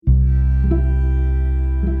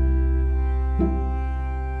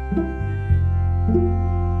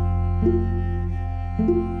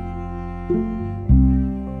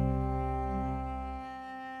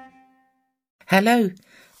Hello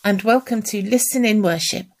and welcome to Listen in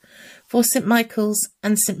Worship for St Michael's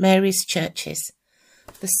and St Mary's Churches,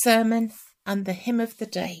 the sermon and the hymn of the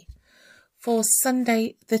day for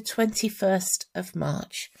Sunday the 21st of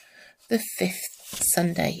March, the 5th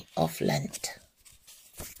Sunday of Lent.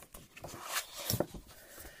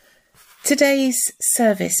 Today's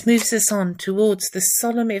service moves us on towards the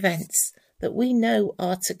solemn events that we know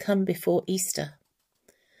are to come before Easter.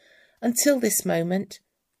 Until this moment,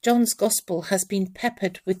 John's Gospel has been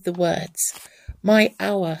peppered with the words, "My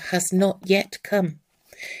hour has not yet come."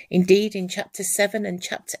 Indeed, in chapter 7 and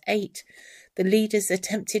chapter 8, the leaders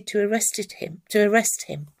attempted to arrest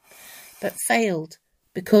him, but failed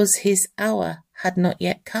because his hour had not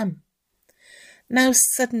yet come. Now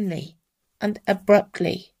suddenly and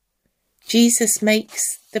abruptly, Jesus makes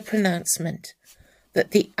the pronouncement that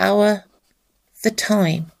the hour, the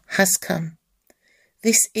time has come.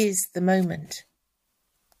 This is the moment.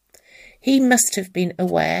 He must have been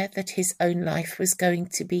aware that his own life was going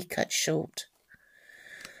to be cut short.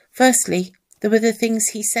 Firstly, there were the things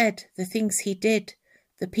he said, the things he did,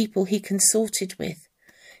 the people he consorted with.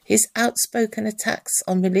 His outspoken attacks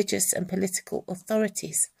on religious and political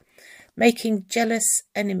authorities, making jealous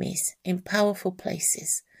enemies in powerful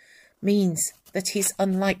places, means that he's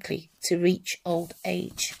unlikely to reach old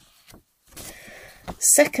age.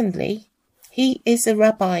 Secondly, he is a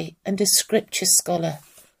rabbi and a scripture scholar,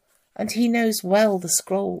 and he knows well the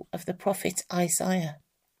scroll of the prophet Isaiah.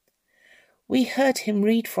 We heard him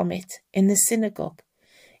read from it in the synagogue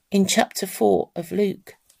in chapter 4 of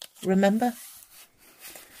Luke. Remember?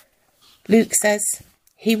 Luke says,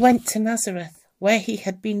 "He went to Nazareth, where he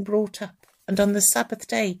had been brought up, and on the Sabbath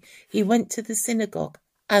day he went to the synagogue,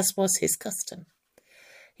 as was his custom.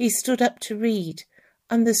 He stood up to read,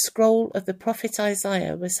 and the scroll of the prophet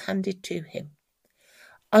Isaiah was handed to him.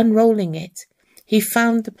 Unrolling it, he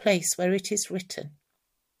found the place where it is written,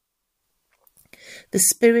 'The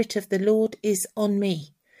Spirit of the Lord is on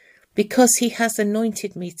me, because he has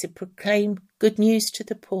anointed me to proclaim good news to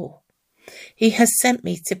the poor. He has sent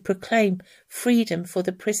me to proclaim freedom for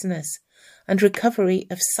the prisoners and recovery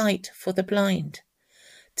of sight for the blind,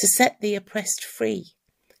 to set the oppressed free,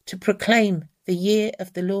 to proclaim the year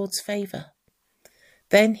of the Lord's favour.'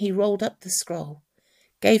 Then he rolled up the scroll,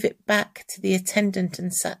 gave it back to the attendant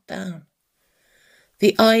and sat down.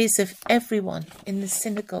 The eyes of everyone in the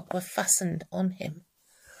synagogue were fastened on him.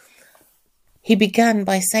 He began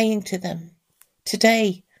by saying to them,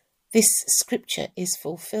 'Today this scripture is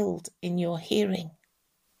fulfilled in your hearing.'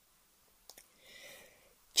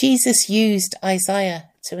 Jesus used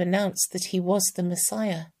Isaiah to announce that he was the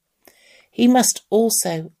Messiah. He must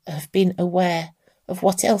also have been aware of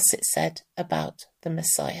what else it said about the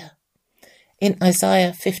Messiah. In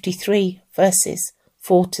Isaiah 53 verses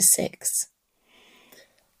 4 to 6.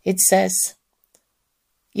 It says,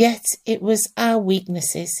 'Yet it was our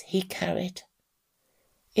weaknesses he carried.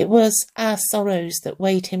 It was our sorrows that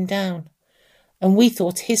weighed him down, and we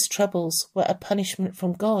thought his troubles were a punishment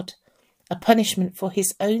from God, a punishment for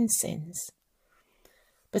his own sins.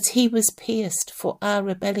 But he was pierced for our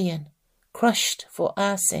rebellion, crushed for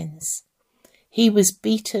our sins. He was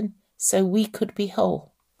beaten so we could be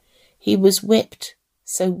whole. He was whipped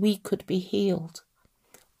so we could be healed.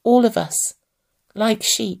 All of us, like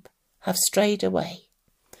sheep, have strayed away.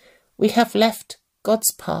 We have left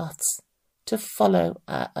God's paths to follow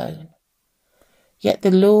our own. Yet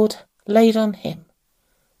the Lord laid on him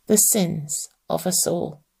the sins of us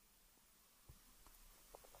all.'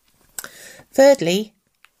 Thirdly,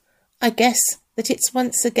 I guess that it's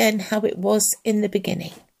once again how it was in the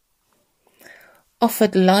beginning.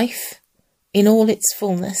 Offered life in all its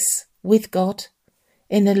fullness with God,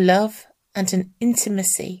 in a love and an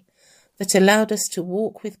intimacy that allowed us to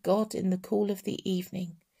walk with God in the cool of the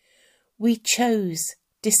evening, we chose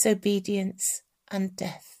disobedience and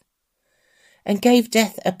death, and gave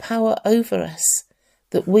death a power over us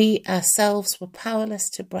that we ourselves were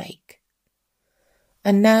powerless to break.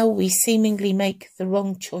 And now we seemingly make the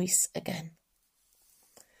wrong choice again.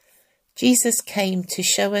 Jesus came to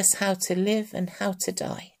show us how to live and how to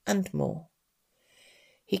die, and more.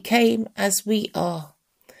 He came as we are,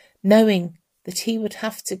 knowing that he would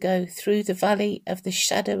have to go through the valley of the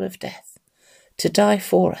shadow of death to die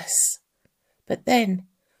for us, but then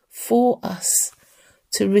for us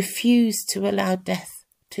to refuse to allow death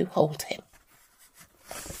to hold him.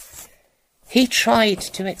 He tried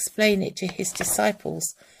to explain it to his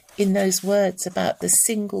disciples in those words about the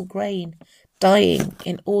single grain dying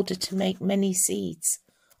in order to make many seeds,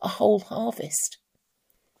 a whole harvest.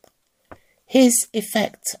 His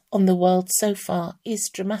effect on the world so far is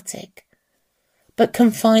dramatic, but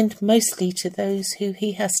confined mostly to those who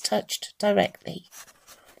he has touched directly,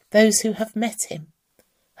 those who have met him,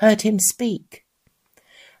 heard him speak.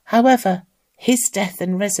 However, his death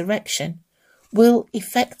and resurrection will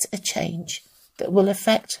effect a change that will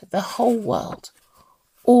affect the whole world,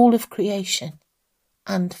 all of creation,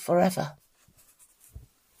 and forever.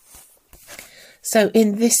 So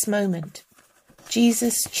in this moment,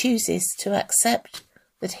 Jesus chooses to accept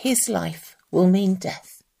that his life will mean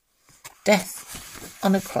death. Death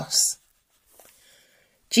on a cross.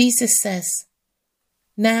 Jesus says,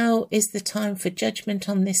 "Now is the time for judgment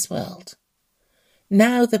on this world.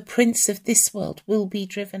 Now the prince of this world will be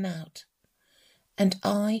driven out. And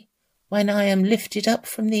I, when I am lifted up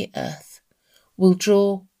from the earth, will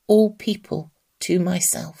draw all people to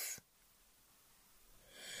myself."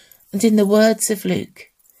 And in the words of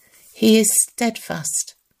Luke, he is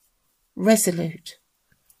steadfast, resolute,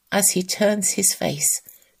 as he turns his face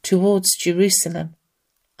towards Jerusalem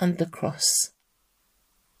and the cross.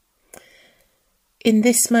 In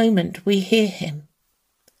this moment we hear him.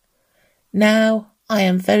 "Now I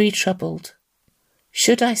am very troubled.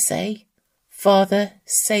 Should I say, 'Father,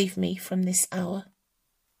 save me from this hour'?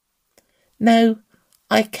 No,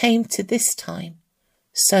 I came to this time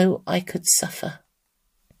so I could suffer."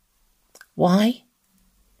 Why?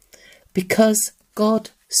 Because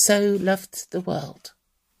God so loved the world.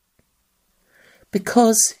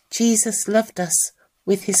 Because Jesus loved us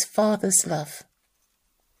with his Father's love.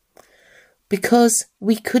 Because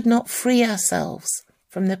we could not free ourselves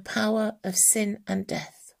from the power of sin and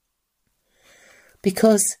death.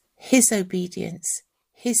 Because his obedience,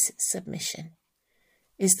 his submission,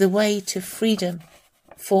 is the way to freedom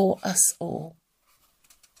for us all.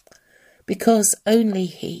 Because only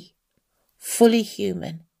he, fully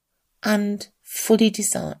human and fully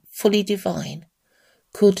divine,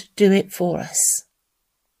 could do it for us.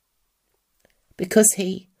 Because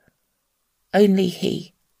he, only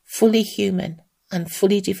he, fully human and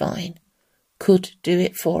fully divine, could do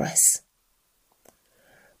it for us.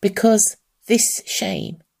 Because this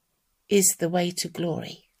shame is the way to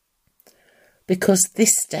glory. Because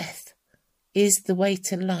this death is the way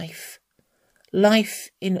to life, life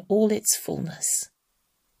in all its fullness,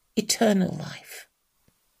 eternal life.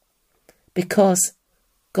 Because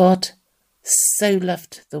God so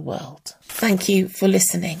loved the world. Thank you for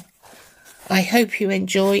listening. I hope you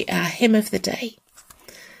enjoy our hymn of the day.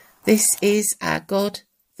 This is our God,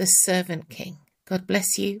 the Servant King. God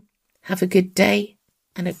bless you. Have a good day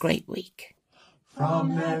and a great week.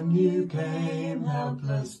 From them you came,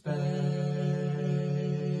 helpless babe,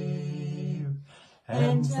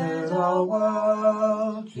 entered our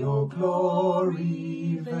world, your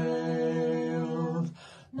glory veiled,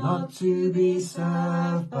 not to be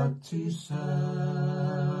served, but to serve,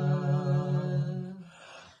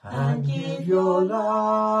 and give your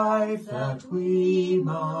life that we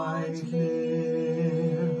might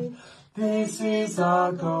live. This is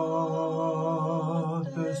our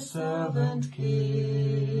God, the Servant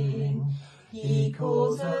King. He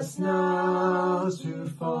calls us now to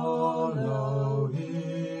follow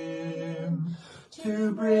him,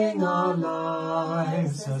 to bring our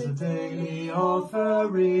lives as a daily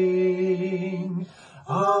offering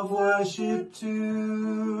of worship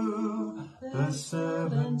to the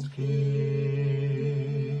Servant King.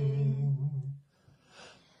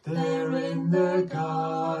 There in the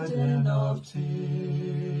garden of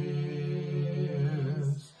tears,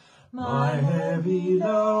 my heavy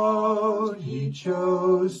load he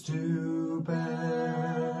chose to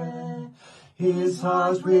bear. His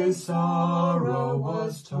heart with sorrow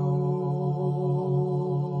was torn,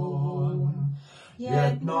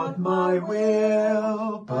 yet not my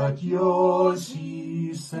will, but yours,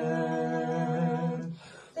 he said.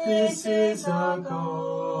 This is our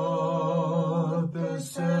God, the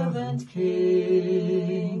Servant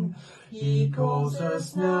King. He calls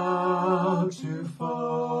us now to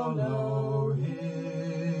follow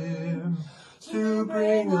him, to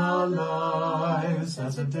bring our lives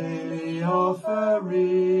as a daily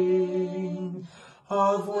offering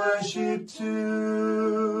of worship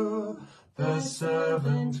to the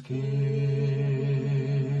Servant King.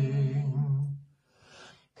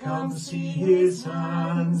 Come see his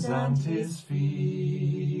hands and his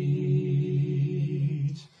feet,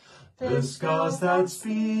 the scars that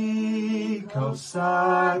speak of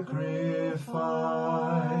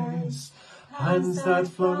sacrifice, hands that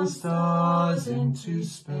flung stars into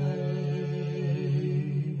space,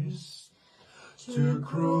 to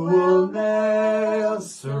cruel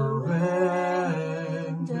nails surrendered.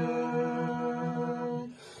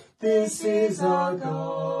 This is our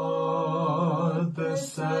God, the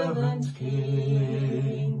Servant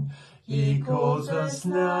King. He calls us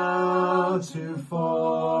now to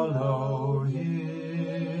follow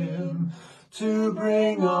him, to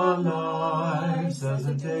bring our lives as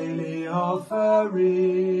a daily offering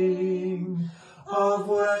of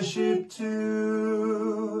worship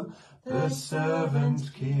to the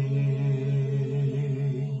servant King.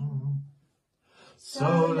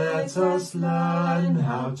 So let us learn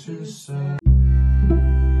how to serve